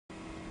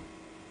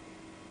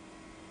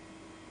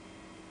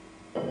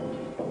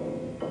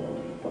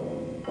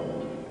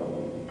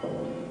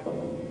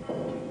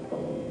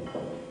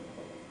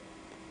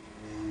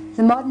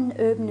The modern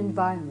urban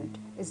environment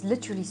is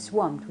literally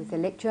swamped with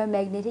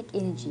electromagnetic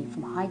energy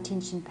from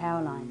high-tension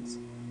power lines,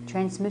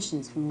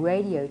 transmissions from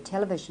radio,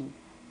 television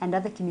and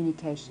other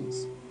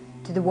communications,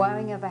 to the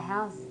wiring of our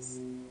houses,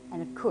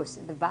 and of course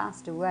the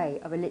vast array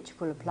of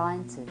electrical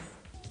appliances.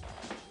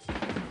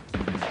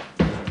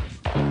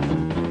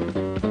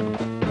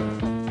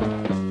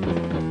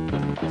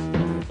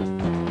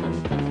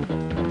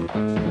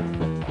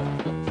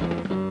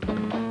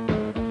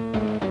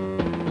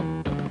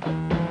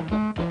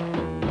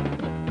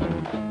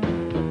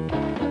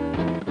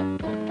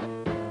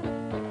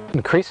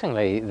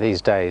 Increasingly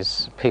these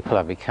days, people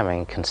are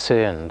becoming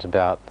concerned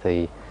about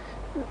the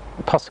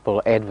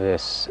possible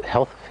adverse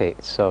health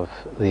effects of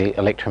the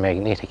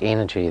electromagnetic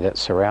energy that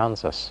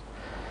surrounds us.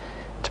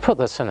 To put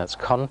this in its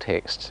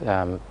context,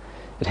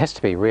 it has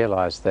to be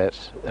realized that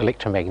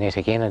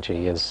electromagnetic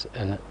energy is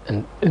an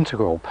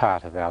integral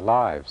part of our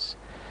lives.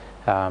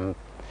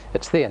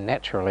 It's there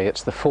naturally.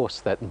 It's the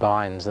force that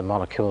binds the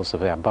molecules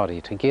of our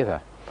body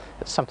together.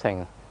 It's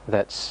something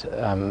that's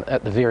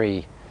at the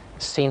very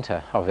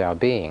center of our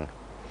being.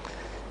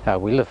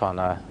 We live on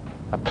a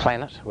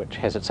planet which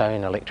has its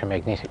own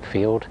electromagnetic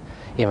field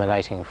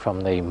emanating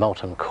from the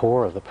molten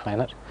core of the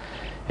planet,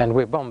 and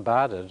we're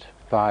bombarded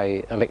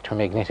by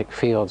electromagnetic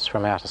fields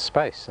from outer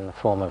space in the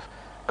form of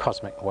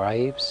cosmic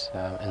waves,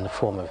 in the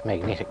form of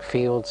magnetic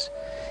fields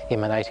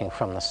emanating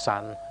from the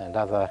sun and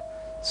other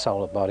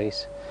solar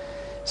bodies.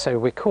 So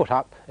we're caught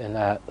up in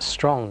a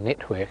strong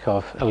network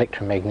of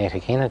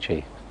electromagnetic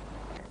energy.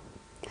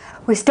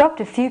 We stopped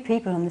a few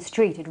people on the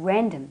street at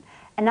random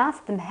and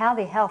asked them how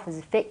their health is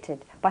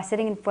affected by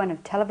sitting in front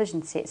of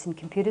television sets and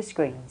computer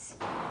screens.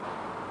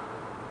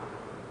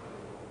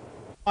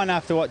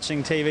 After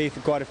watching TV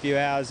for quite a few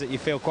hours, that you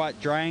feel quite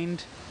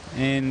drained,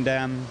 and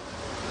the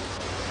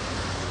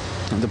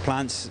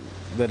plants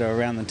that are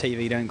around the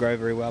TV don't grow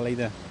very well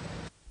either.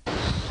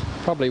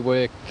 Probably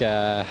work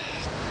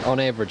on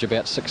average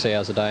about 6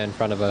 hours a day in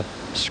front of a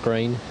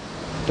screen,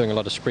 doing a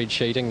lot of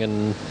spreadsheeting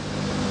and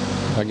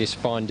I guess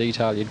fine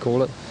detail you'd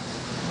call it.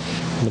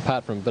 And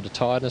apart from a bit of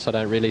tiredness, I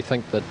don't really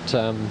think that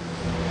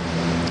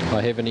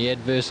I have any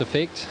adverse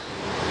effect.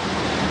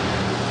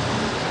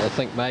 I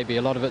think maybe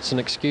a lot of it's an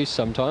excuse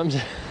sometimes.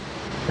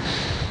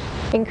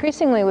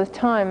 Increasingly with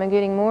time, I'm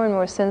getting more and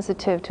more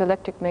sensitive to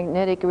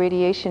electromagnetic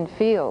radiation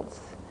fields.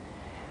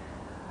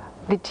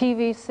 The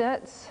TV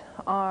sets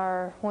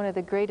are one of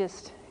the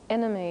greatest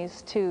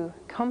enemies to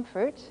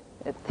comfort.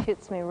 It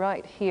hits me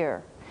right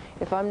here.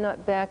 If I'm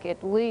not back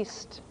at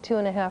least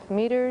 2.5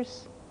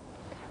 meters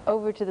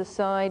over to the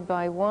side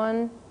by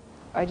 1,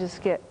 I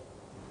just get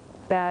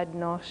bad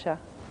nausea.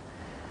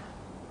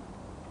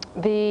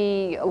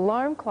 The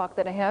alarm clock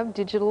that I have,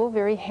 digital,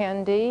 very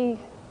handy.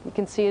 You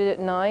can see it at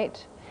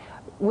night.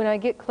 When I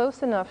get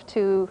close enough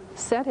to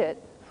set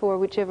it for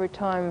whichever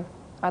time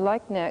I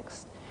like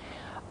next,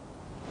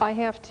 I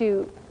have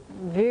to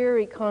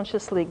very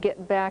consciously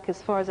get back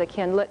as far as I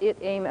can, let it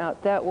aim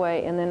out that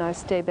way, and then I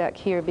stay back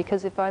here,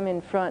 because if I'm in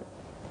front,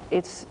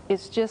 it's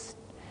just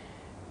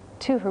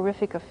too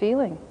horrific a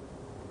feeling.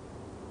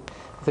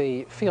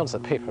 The fields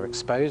that people are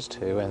exposed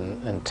to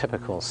in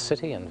typical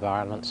city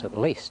environments at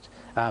least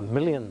are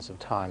millions of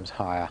times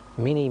higher,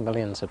 many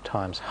millions of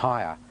times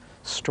higher,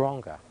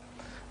 stronger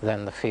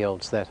than the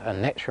fields that are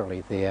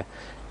naturally there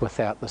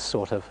without this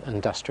sort of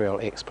industrial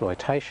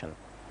exploitation.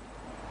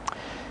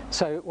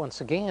 So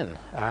once again,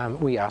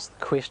 we ask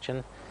the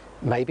question,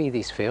 maybe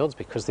these fields,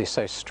 because they're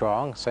so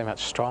strong, so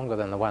much stronger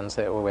than the ones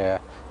that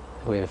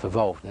we've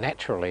evolved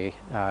naturally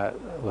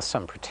with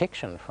some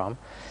protection from,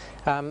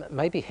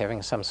 maybe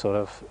having some sort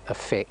of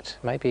effect,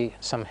 maybe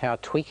somehow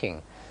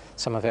tweaking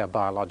some of our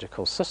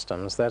biological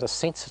systems that are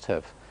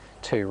sensitive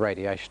to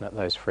radiation at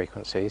those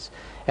frequencies,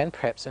 and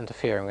perhaps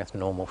interfering with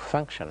normal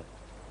function.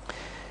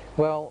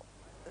 Well,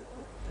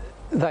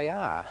 they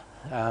are.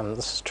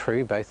 This is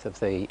true both of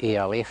the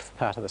ELF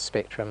part of the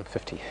spectrum,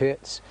 50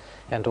 Hertz,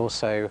 and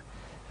also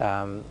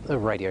the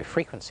radio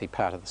frequency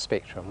part of the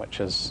spectrum, which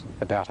is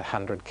about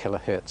 100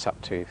 kilohertz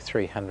up to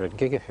 300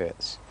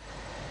 gigahertz.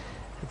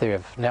 There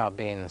have now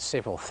been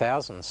several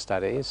thousand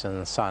studies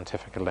in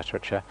scientific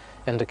literature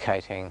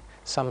indicating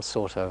some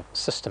sort of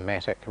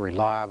systematic,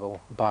 reliable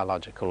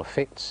biological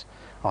effects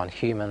on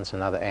humans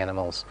and other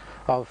animals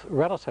of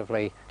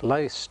relatively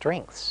low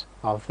strengths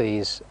of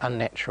these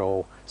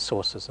unnatural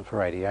sources of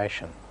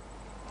radiation.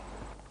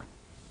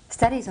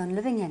 Studies on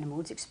living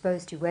animals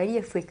exposed to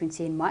radio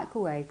frequency and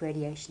microwave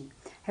radiation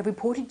have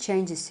reported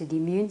changes to the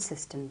immune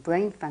system,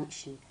 brain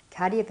function,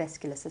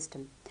 cardiovascular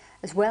system,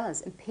 as well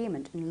as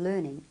impairment in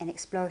learning and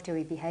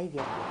exploratory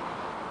behaviour.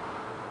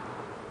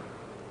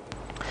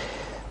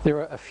 There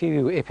are a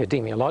few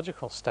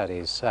epidemiological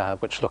studies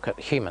which look at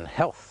human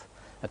health,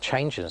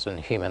 changes in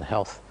human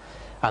health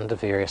under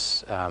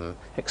various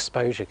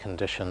exposure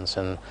conditions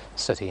in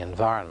city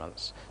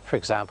environments. For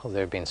example,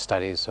 there have been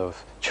studies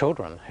of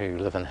children who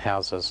live in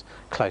houses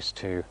close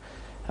to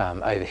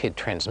overhead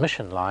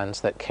transmission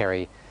lines that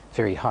carry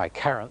very high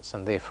currents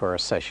and therefore are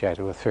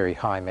associated with very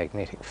high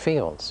magnetic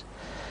fields.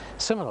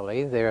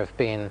 Similarly, there have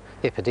been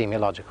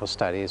epidemiological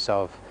studies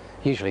of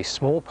usually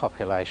small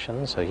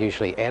populations, or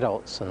usually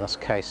adults in this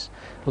case,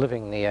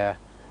 living near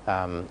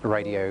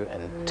radio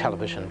and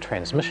television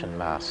transmission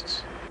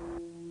masts.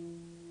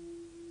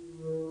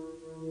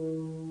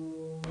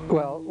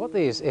 Well, what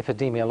these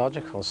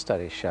epidemiological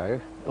studies show,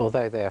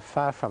 although they are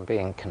far from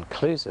being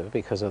conclusive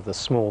because of the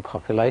small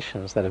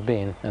populations that have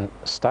been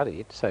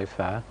studied so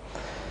far,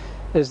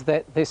 is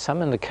that there's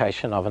some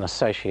indication of an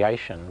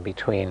association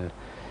between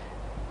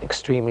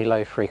extremely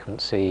low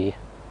frequency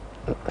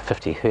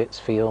 50 Hertz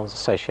fields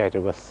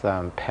associated with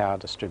power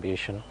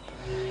distribution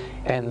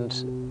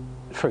and,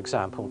 for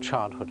example,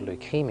 childhood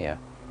leukemia.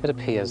 It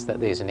appears that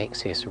there's an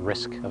excess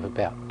risk of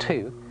about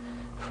 2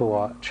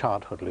 for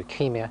childhood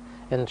leukemia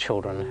in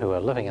children who are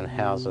living in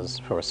houses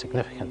for a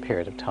significant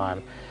period of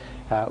time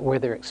where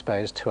they're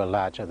exposed to a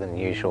larger than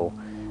usual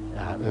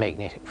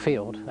magnetic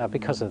field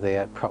because of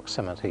their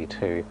proximity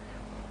to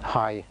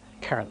high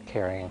current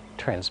carrying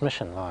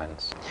transmission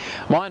lines.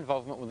 My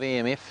involvement with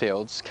EMF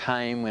fields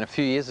came when a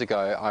few years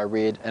ago I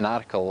read an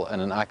article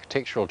in an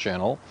architectural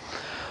journal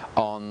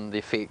on the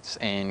effects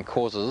and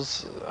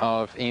causes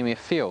of EMF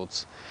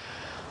fields.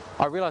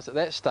 I realised at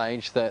that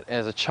stage that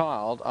as a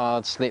child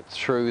I'd slept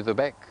through the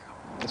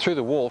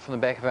wall from the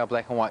back of our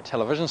black and white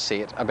television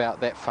set about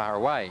that far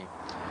away.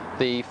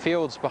 The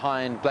fields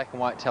behind black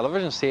and white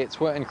television sets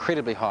were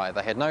incredibly high.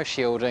 They had no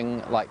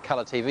shielding like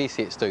colour TV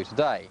sets do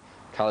today.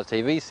 Colour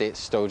TV sets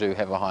still do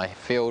have a high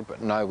field,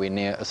 but nowhere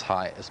near as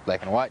high as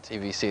black and white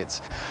TV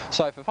sets.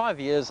 So for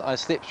 5 years I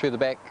slept through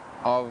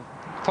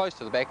close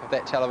to the back of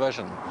that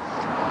television.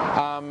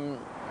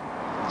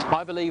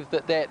 I believe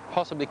that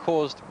possibly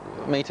caused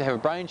me to have a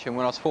brain tumour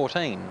when I was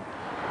 14.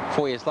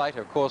 4 years later,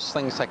 of course,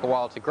 things take a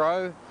while to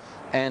grow,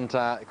 and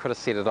it could have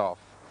set it off.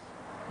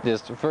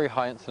 There's very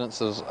high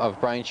incidences of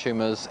brain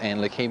tumours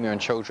and leukemia in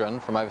children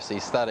from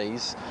overseas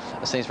studies.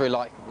 It seems very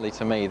likely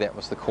to me that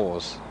was the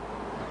cause.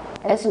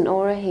 As an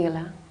aura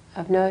healer,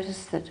 I've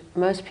noticed that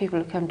most people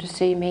who come to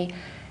see me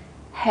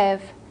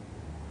have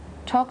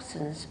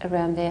toxins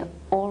around their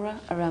aura,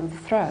 around the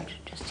throat,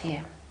 just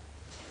here.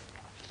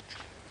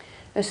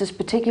 This is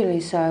particularly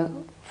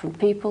so from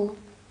people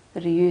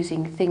that are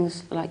using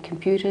things like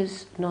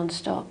computers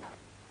non-stop.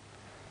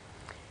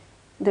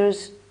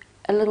 There's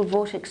a little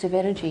vortex of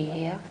energy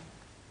here.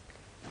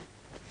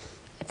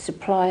 It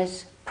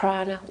supplies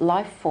prana,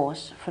 life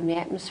force, from the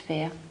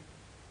atmosphere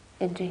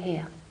into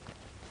here,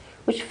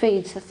 which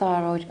feeds the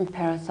thyroid and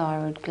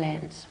parathyroid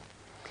glands.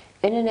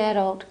 In an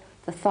adult,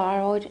 the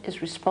thyroid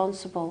is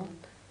responsible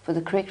for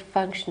the correct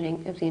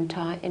functioning of the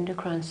entire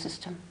endocrine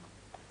system.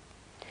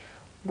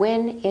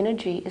 When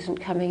energy isn't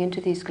coming into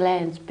these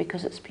glands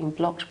because it's been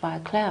blocked by a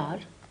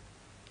cloud,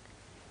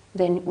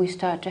 then we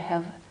start to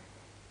have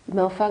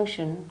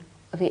malfunction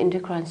of the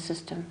endocrine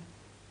system.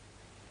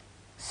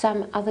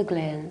 Some other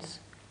glands,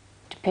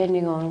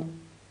 depending on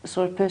the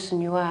sort of person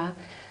you are,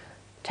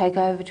 take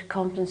over to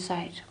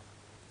compensate.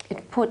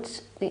 It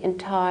puts the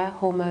entire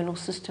hormonal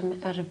system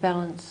out of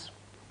balance.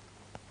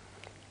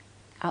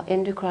 Our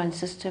endocrine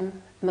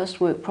system must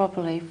work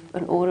properly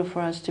in order for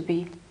us to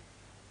be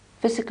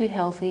physically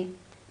healthy,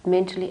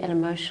 mentally and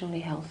emotionally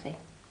healthy.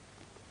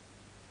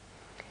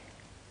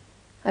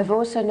 I've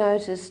also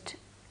noticed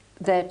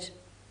that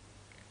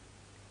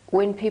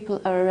when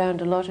people are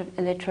around a lot of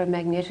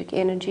electromagnetic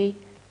energy,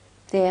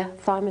 their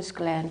thymus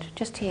gland,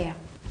 just here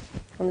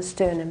on the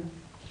sternum,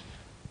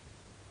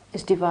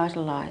 is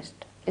devitalized.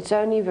 It's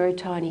only very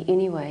tiny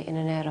anyway in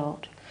an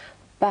adult,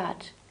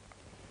 but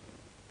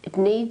it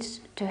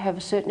needs to have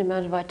a certain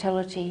amount of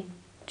vitality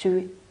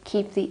to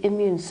keep the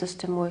immune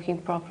system working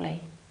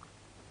properly.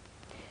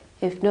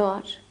 If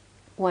not,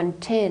 one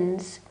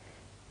tends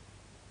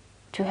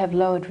to have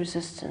lowered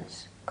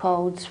resistance.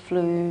 Colds,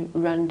 flu,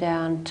 run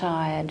down,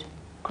 tired,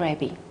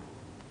 crabby.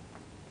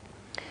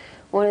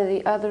 One of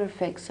the other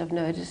effects I've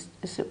noticed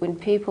is that when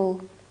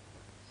people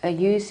are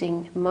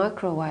using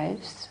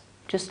microwaves,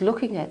 just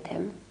looking at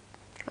them,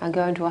 I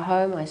go into a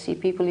home, I see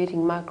people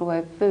eating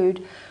microwave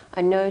food,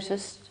 I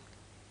noticed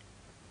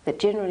that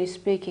generally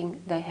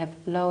speaking they have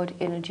lowered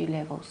energy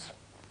levels.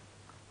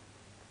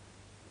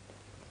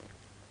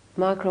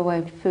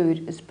 Microwave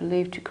food is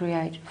believed to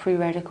create free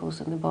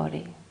radicals in the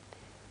body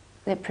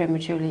that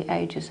prematurely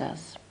ages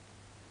us.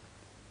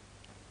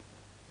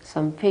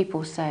 Some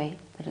people say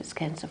that it's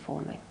cancer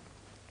forming.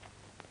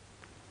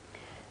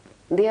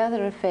 The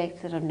other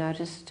effect that I've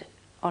noticed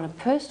on a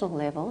personal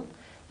level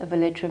of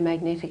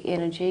electromagnetic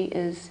energy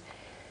is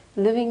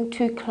living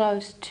too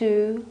close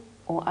to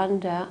or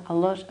under a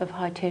lot of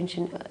high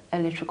tension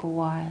electrical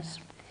wires.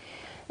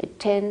 It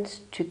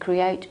tends to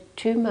create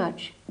too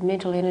much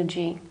mental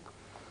energy,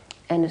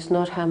 and it's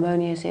not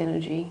harmonious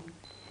energy.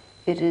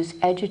 It is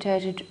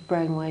agitated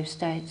brainwave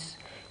states,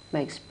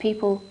 makes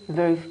people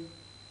very,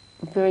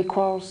 very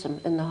quarrelsome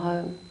in the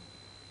home.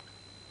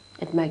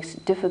 It makes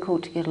it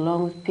difficult to get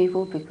along with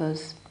people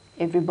because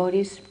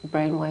everybody's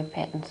brainwave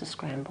patterns are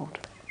scrambled.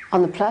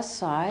 On the plus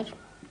side,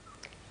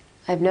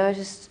 I've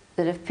noticed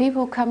that if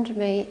people come to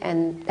me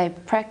and they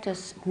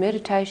practice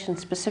meditation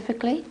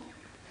specifically,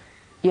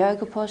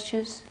 yoga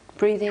postures,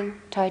 breathing,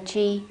 tai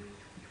chi,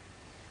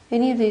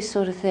 any of these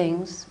sort of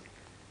things,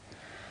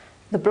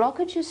 the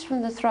blockages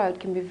from the throat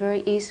can be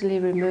very easily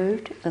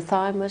removed. The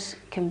thymus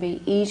can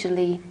be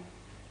easily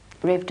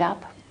revved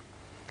up.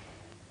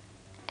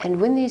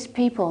 And when these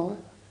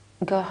people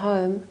go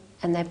home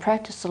and they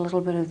practice a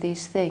little bit of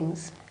these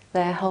things,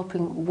 they are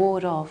helping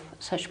ward off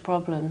such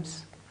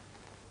problems.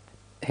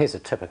 Here's a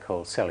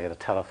typical cellular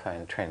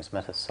telephone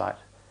transmitter site.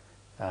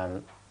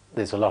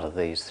 There's a lot of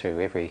these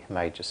through every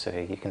major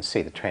city. You can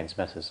see the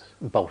transmitters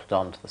bolted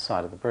onto the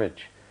side of the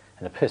bridge,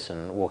 and a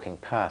person walking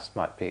past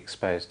might be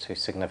exposed to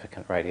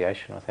significant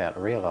radiation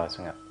without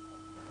realizing it.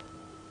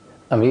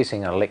 I'm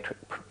using an electric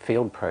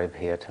field probe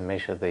here to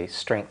measure the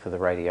strength of the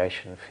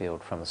radiation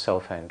field from the cell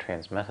phone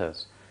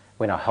transmitters.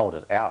 When I hold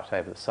it out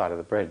over the side of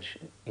the bridge,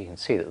 you can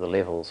see that the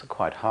levels are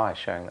quite high,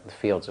 showing that the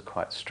fields are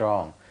quite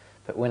strong.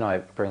 But when I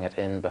bring it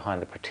in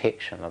behind the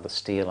protection of the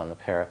steel and the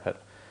parapet,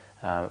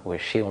 we're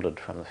shielded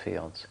from the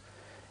fields.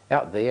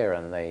 Out there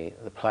in the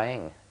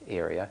playing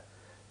area,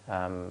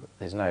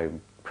 there's no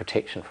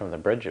protection from the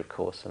bridge, of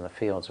course, and the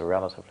fields are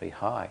relatively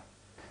high.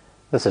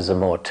 This is a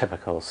more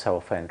typical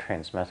cell phone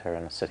transmitter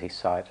in a city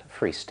site, a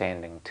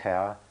freestanding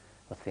tower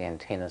with the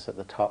antennas at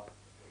the top.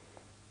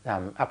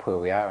 Up where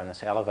we are in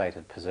this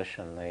elevated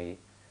position, the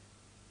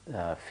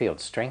field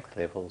strength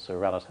levels are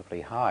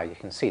relatively high. You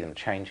can see them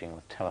changing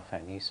with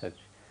telephone usage.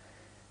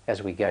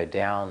 As we go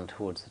down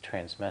towards the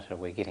transmitter,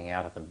 we're getting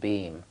out of the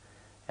beam,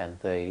 and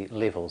the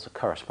levels are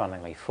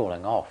correspondingly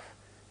falling off.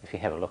 If you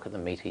have a look at the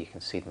meter, you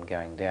can see them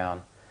going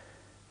down.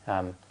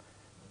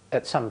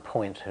 At some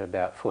point, at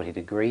about 40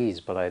 degrees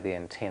below the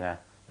antenna,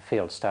 the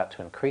fields start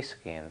to increase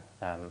again.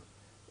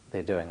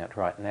 They're doing it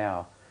right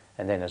now.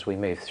 And then as we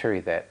move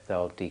through that,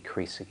 they'll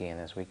decrease again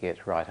as we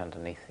get right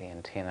underneath the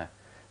antenna.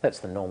 That's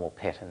the normal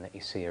pattern that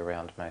you see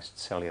around most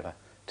cellular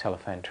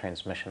telephone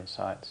transmission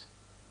sites.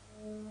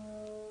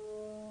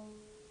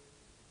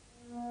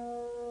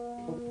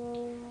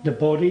 The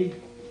body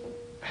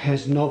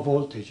has no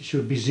voltage, it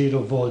should be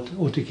 0 volt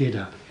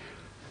altogether.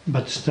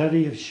 But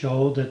studies have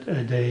shown that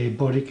the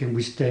body can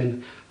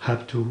withstand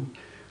up to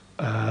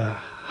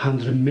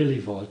 100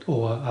 millivolt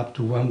or up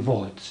to 1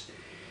 volt.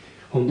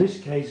 On this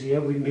case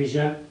here we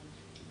measure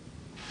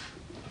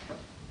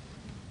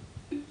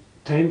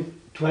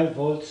 12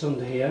 volts on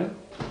here.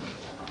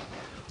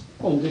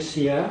 On this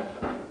here,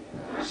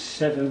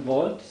 7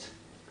 volts.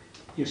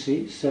 You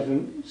see,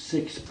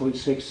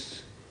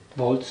 6.6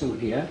 volts on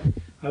here.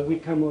 And we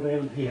come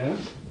around here,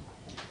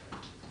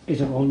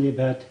 it's only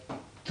about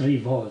 3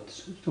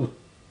 volts, so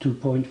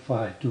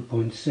 2.5,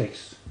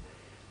 2.6.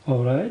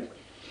 All right?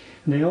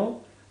 Now,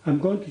 I'm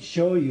going to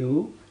show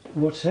you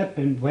what's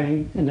happened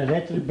when an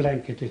electric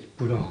blanket is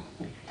put on.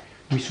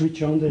 We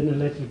switch on the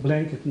electric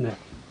blanket now.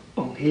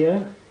 On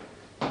here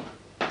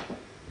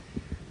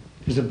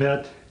is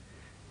about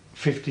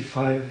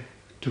 54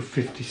 to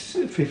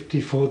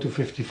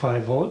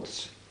 55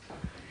 volts.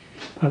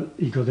 And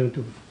you go down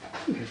to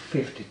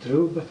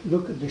 52, but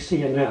look at this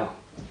here now,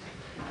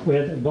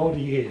 where the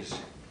body is.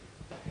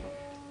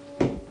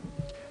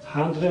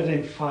 100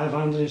 and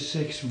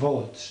 506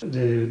 volts.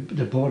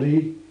 The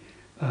body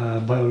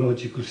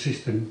biological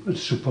system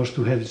is supposed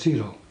to have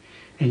 0,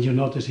 and you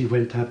notice it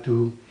went up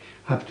to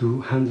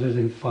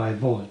 105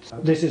 volts.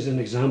 This is an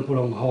example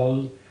on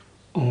whole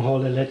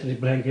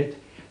electric blanket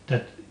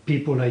that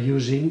people are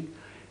using,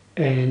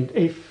 and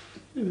if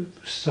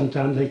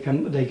sometimes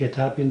they get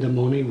up in the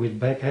morning with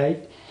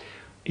backache,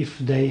 if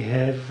they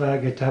have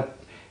get up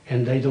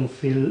and they don't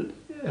feel,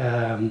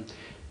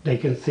 they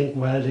can think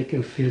well, they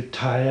can feel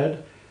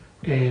tired,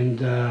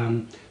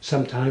 and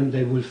sometimes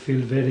they will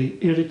feel very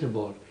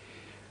irritable,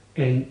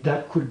 and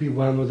that could be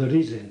one of the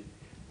reasons.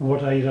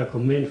 What I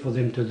recommend for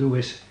them to do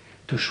is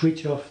to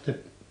switch off the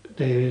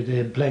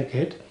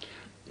blanket,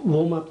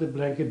 warm up the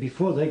blanket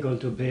before they go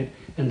to bed,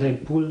 and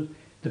then pull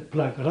the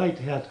plug right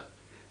out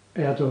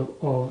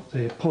of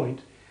the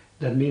point.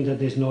 That means that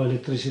there's no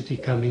electricity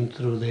coming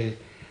through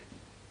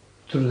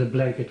the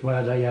blanket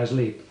while they are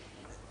asleep.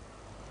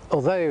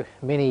 Although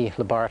many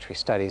laboratory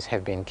studies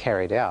have been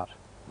carried out,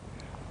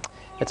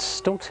 it's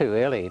still too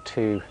early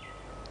to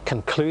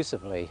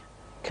conclusively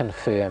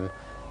confirm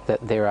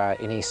that there are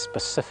any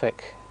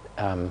specific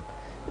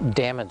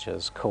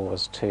damages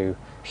caused to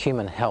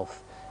human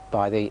health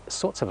by the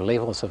sorts of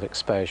levels of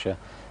exposure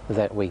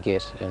that we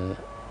get in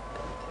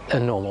a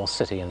normal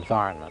city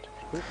environment.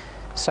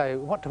 So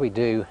what do we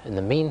do in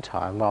the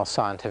meantime while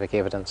scientific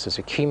evidence is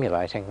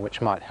accumulating,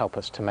 which might help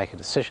us to make a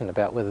decision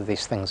about whether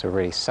these things are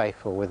really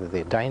safe or whether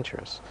they're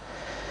dangerous?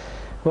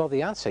 Well,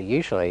 the answer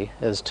usually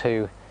is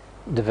to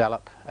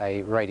develop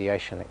a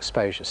radiation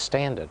exposure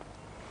standard.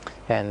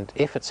 And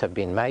efforts have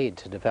been made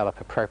to develop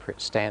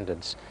appropriate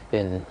standards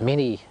in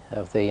many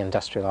of the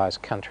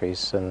industrialized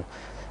countries in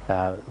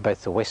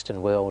both the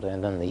Western world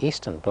and in the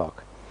Eastern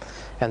Bloc.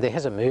 And there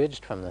has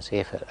emerged from this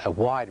effort a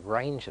wide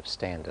range of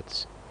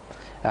standards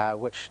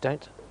which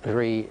don't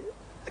very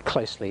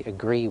closely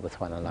agree with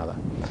one another.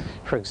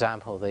 For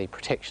example, the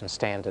protection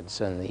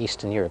standards in the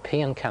Eastern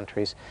European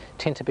countries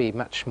tend to be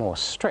much more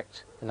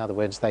strict. In other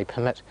words, they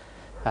permit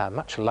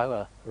much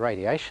lower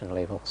radiation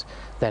levels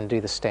than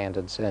do the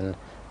standards in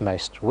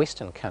most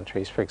Western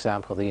countries, for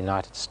example the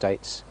United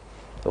States,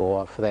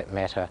 or for that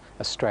matter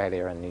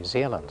Australia and New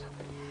Zealand.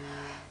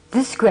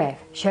 This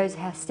graph shows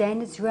how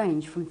standards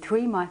range from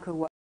 3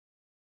 microwatts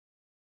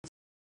per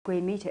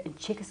square metre in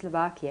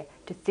Czechoslovakia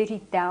to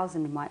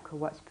 30,000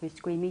 microwatts per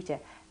square metre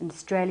in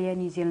Australia,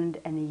 New Zealand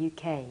and the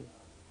UK.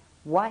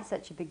 Why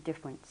such a big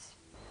difference?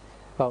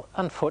 Well,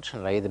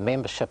 unfortunately, the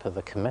membership of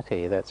the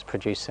committee that's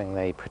producing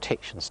the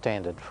protection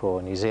standard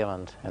for New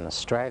Zealand and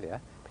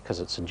Australia, because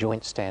it's a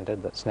joint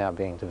standard that's now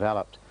being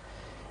developed,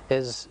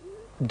 is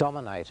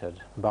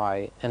dominated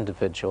by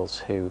individuals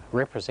who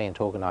represent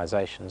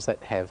organisations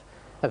that have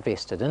a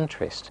vested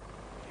interest.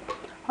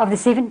 Of the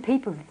 7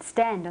 people that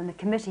stand on the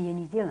committee in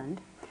New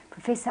Zealand,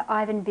 Professor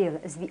Ivan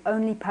Beale is the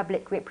only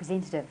public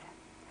representative.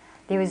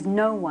 There is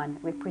no one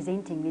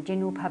representing the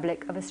general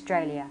public of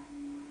Australia.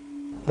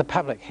 The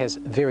public has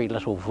very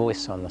little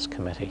voice on this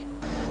committee,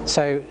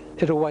 so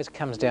it always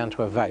comes down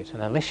to a vote,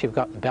 and unless you've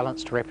got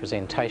balanced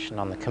representation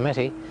on the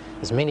committee,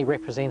 as many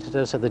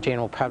representatives of the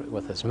general public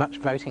with as much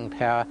voting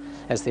power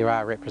as there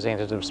are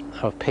representatives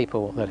of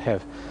people that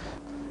have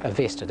a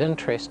vested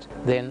interest,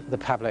 then the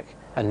public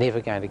are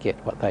never going to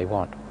get what they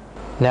want.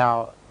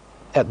 Now,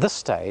 at this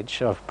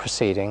stage of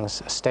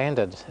proceedings, a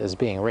standard is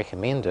being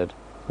recommended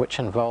which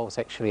involves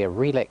actually a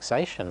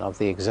relaxation of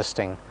the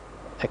existing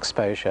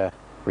exposure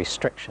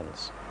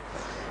restrictions.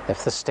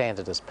 If the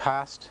standard is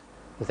passed,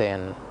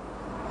 then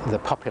the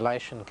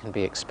population can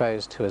be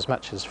exposed to as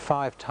much as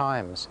 5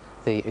 times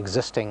the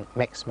existing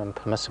maximum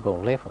permissible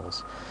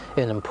levels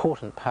in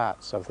important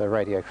parts of the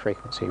radio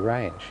frequency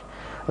range.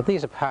 But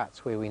these are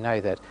parts where we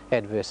know that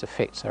adverse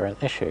effects are an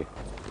issue.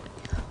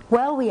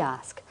 Well, we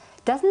ask,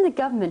 doesn't the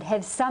government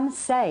have some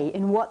say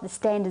in what the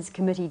Standards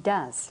Committee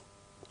does?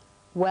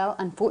 Well,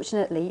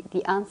 unfortunately,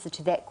 the answer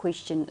to that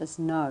question is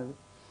no.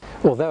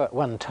 Although at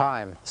one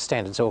time the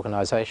Standards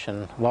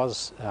Organisation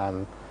was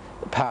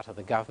part of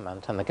the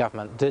government, and the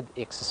government did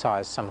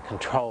exercise some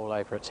control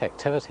over its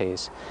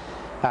activities,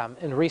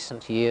 in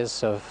recent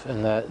years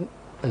in the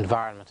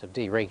environment of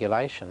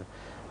deregulation,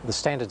 the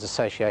Standards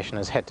Association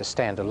has had to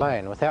stand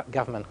alone without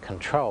government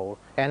control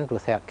and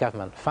without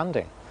government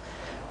funding.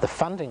 The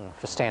funding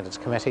for standards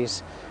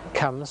committees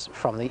comes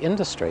from the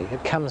industry.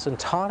 It comes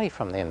entirely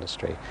from the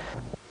industry.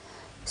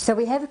 So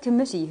we have a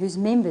committee whose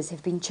members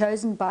have been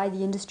chosen by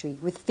the industry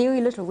with very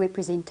little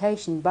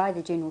representation by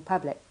the general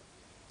public.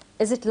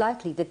 Is it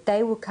likely that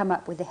they will come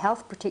up with a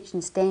health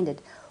protection standard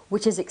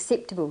which is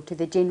acceptable to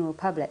the general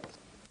public?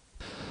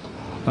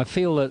 I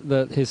feel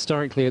that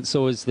historically it's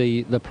always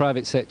the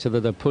private sector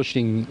that are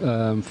pushing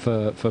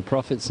for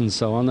profits and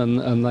so on,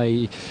 and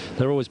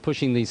they're always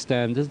pushing these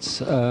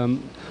standards,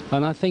 and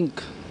I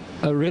think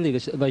really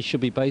they should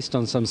be based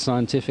on some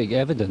scientific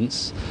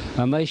evidence,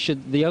 and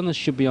the onus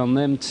should be on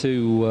them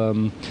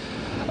to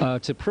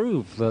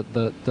prove that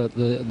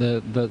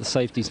the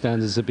safety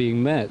standards are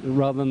being met,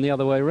 rather than the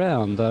other way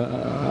around.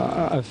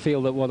 I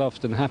feel that what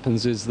often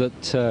happens is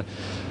that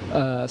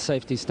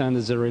safety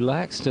standards are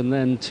relaxed, and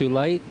then too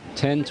late,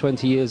 10,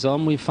 20 years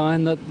on, we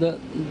find that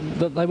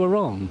they were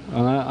wrong.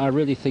 And I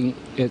really think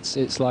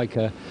it's like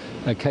a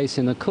case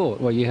in a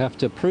court where you have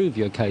to prove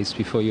your case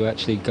before you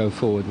actually go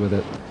forward with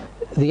it.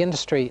 The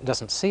industry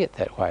doesn't see it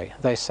that way.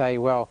 They say,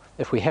 well,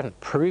 if we haven't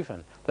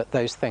proven that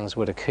those things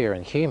would occur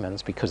in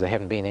humans, because there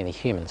haven't been any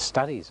human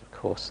studies, of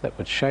course, that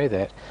would show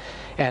that,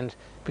 and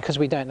because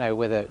we don't know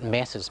whether it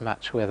matters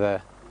much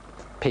whether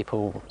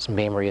people's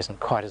memory isn't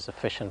quite as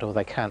efficient or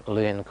they can't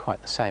learn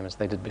quite the same as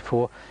they did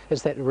before,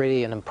 is that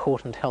really an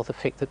important health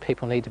effect that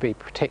people need to be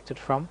protected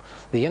from?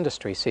 The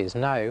industry says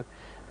no,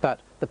 but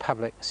the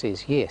public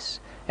says yes,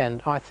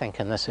 and I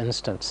think in this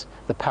instance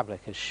the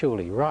public is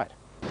surely right.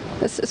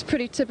 It's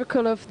pretty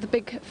typical of the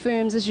big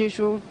firms, as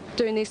usual,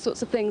 doing these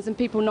sorts of things and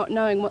people not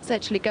knowing what's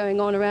actually going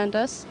on around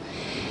us.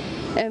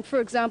 And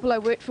for example, I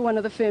worked for one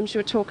of the firms you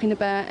were talking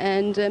about,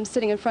 and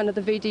sitting in front of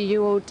the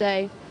VDU all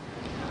day,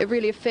 it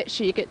really affects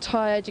you. You get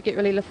tired, you get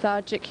really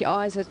lethargic, your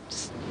eyes are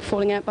just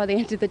falling out by the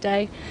end of the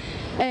day.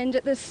 And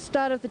at the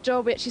start of the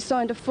job we actually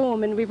signed a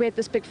form, and we read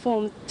this big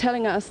form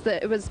telling us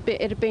that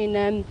it had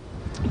been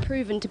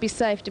proven to be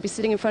safe to be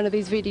sitting in front of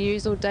these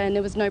VDUs all day and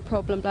there was no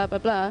problem, blah blah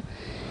blah.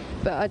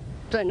 But I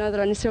don't know that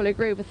I necessarily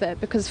agree with that,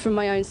 because from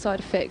my own side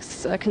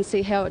effects I can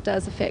see how it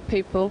does affect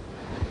people.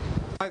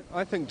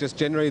 I think just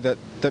generally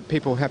that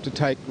people have to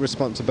take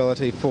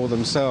responsibility for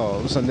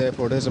themselves, and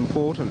therefore it is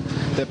important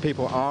that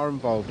people are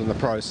involved in the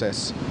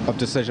process of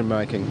decision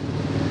making.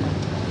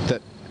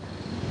 That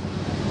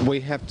we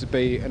have to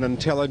be an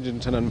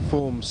intelligent and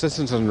informed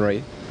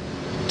citizenry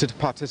to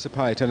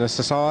participate in a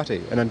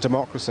society and in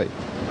democracy.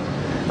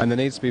 And there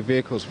needs to be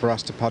vehicles for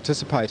us to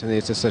participate in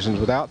these decisions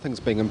without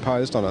things being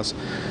imposed on us.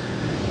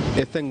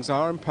 If things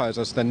are imposed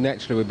on us, then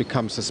naturally we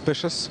become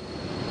suspicious,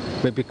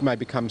 we may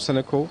become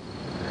cynical,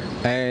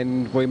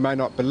 and we may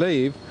not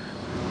believe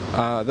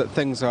that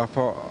things are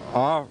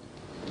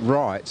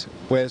right,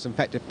 whereas in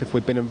fact if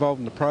we've been involved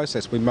in the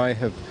process we may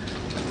have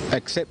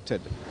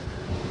accepted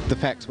the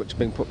facts which are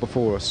being put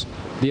before us.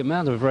 The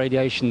amount of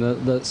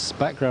radiation, that's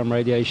background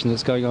radiation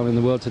that's going on in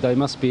the world today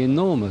must be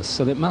enormous,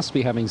 and it must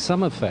be having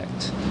some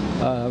effect.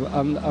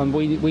 And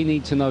we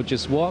need to know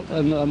just what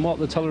and what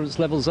the tolerance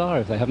levels are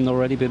if they haven't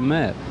already been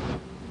met.